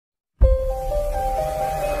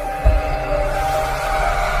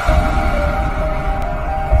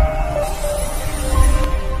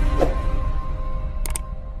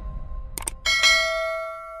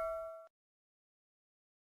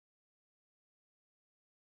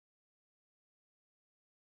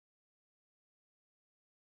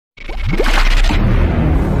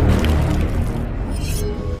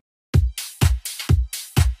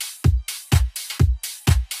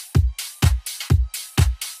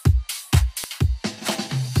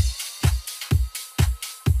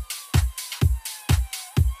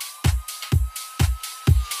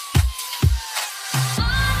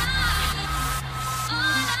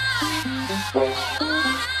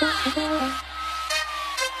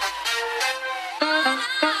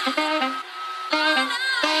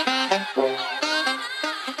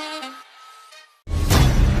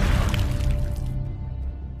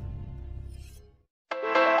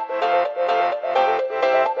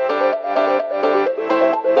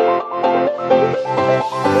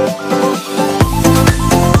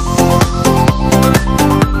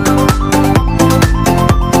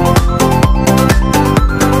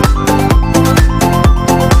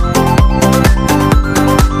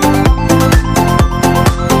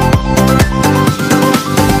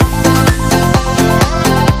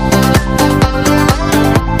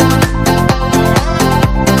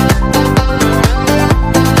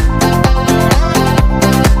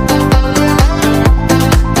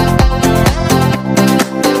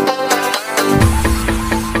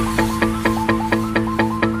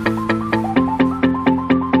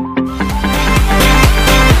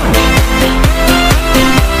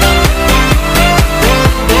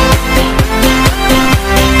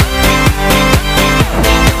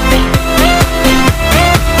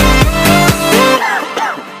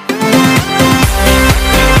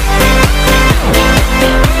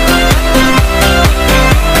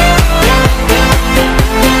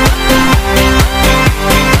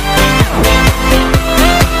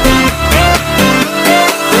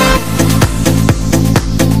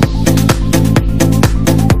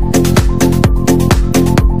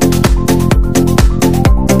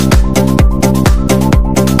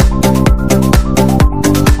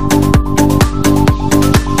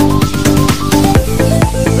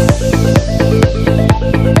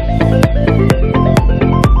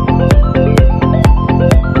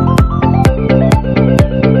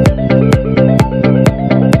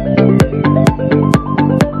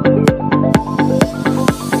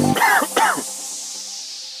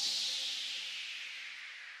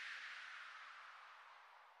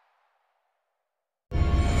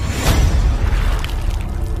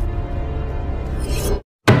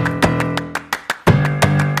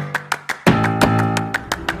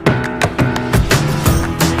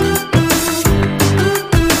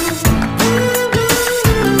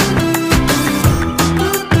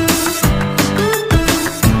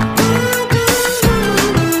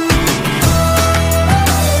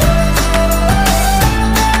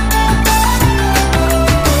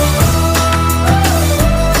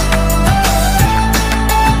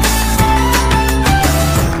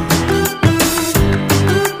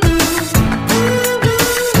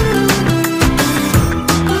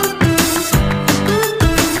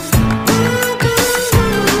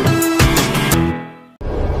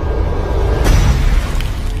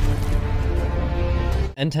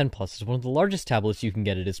and 10 Plus is one of the largest tablets you can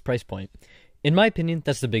get at its price point. In my opinion,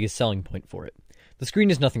 that's the biggest selling point for it. The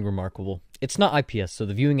screen is nothing remarkable. It's not IPS, so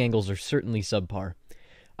the viewing angles are certainly subpar.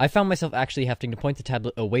 I found myself actually having to point the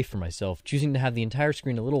tablet away from myself, choosing to have the entire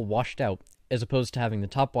screen a little washed out, as opposed to having the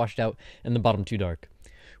top washed out and the bottom too dark.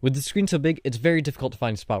 With the screen so big, it's very difficult to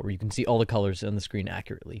find a spot where you can see all the colors on the screen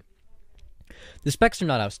accurately. The specs are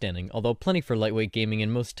not outstanding, although plenty for lightweight gaming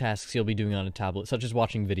and most tasks you'll be doing on a tablet, such as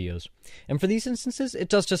watching videos. And for these instances, it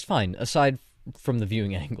does just fine, aside from the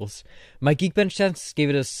viewing angles. My Geekbench tests gave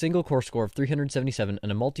it a single core score of 377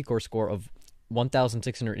 and a multi-core score of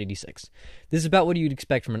 1686. This is about what you'd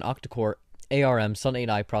expect from an octa-core ARM Sun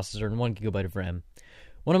 8i processor and 1GB of RAM.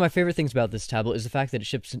 One of my favorite things about this tablet is the fact that it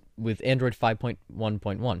ships with Android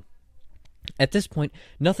 5.1.1. At this point,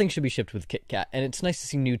 nothing should be shipped with KitKat, and it's nice to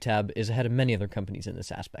see New Tab is ahead of many other companies in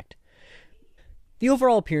this aspect. The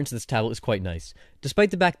overall appearance of this tablet is quite nice.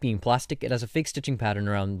 Despite the back being plastic, it has a fake stitching pattern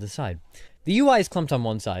around the side. The UI is clumped on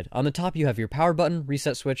one side. On the top you have your power button,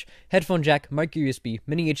 reset switch, headphone jack, micro USB,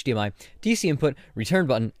 mini HDMI, DC input, return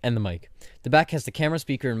button, and the mic. The back has the camera,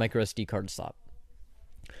 speaker, and micro SD card slot.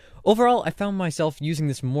 Overall, I found myself using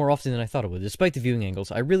this more often than I thought it would. Despite the viewing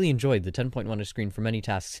angles, I really enjoyed the 10.1-inch screen for many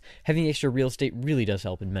tasks. Having the extra real estate really does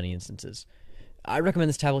help in many instances. I recommend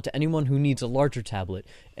this tablet to anyone who needs a larger tablet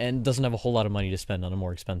and doesn't have a whole lot of money to spend on a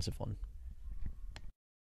more expensive one.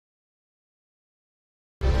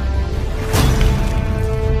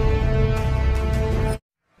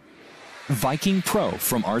 Viking Pro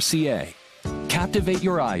from RCA. Captivate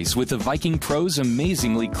your eyes with the Viking Pro's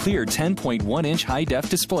amazingly clear 10.1-inch high-def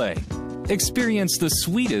display. Experience the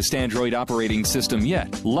sweetest Android operating system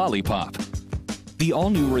yet, Lollipop. The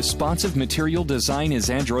all-new responsive material design is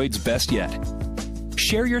Android's best yet.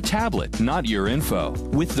 Share your tablet, not your info.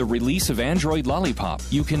 With the release of Android Lollipop,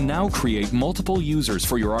 you can now create multiple users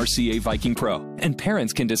for your RCA Viking Pro, and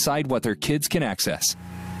parents can decide what their kids can access.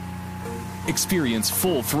 Experience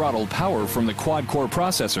full throttle power from the quad-core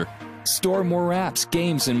processor. Store more apps,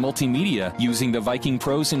 games, and multimedia using the Viking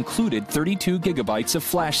Pro's included 32 gigabytes of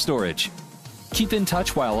flash storage. Keep in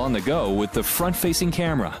touch while on the go with the front-facing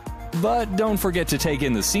camera. But don't forget to take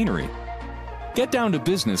in the scenery. Get down to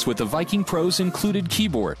business with the Viking Pro's included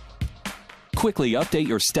keyboard. Quickly update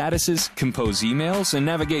your statuses, compose emails, and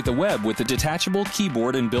navigate the web with the detachable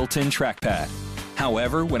keyboard and built-in trackpad.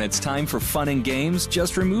 However, when it's time for fun and games,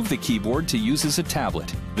 just remove the keyboard to use as a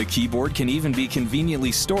tablet. The keyboard can even be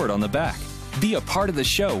conveniently stored on the back. Be a part of the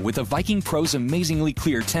show with the Viking Pro's amazingly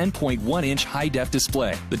clear 10.1-inch high-def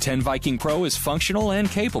display. The 10 Viking Pro is functional and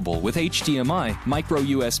capable with HDMI, micro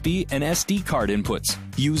USB, and SD card inputs.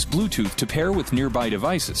 Use Bluetooth to pair with nearby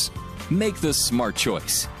devices. Make the smart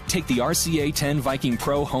choice. Take the RCA 10 Viking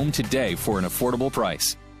Pro home today for an affordable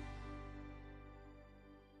price.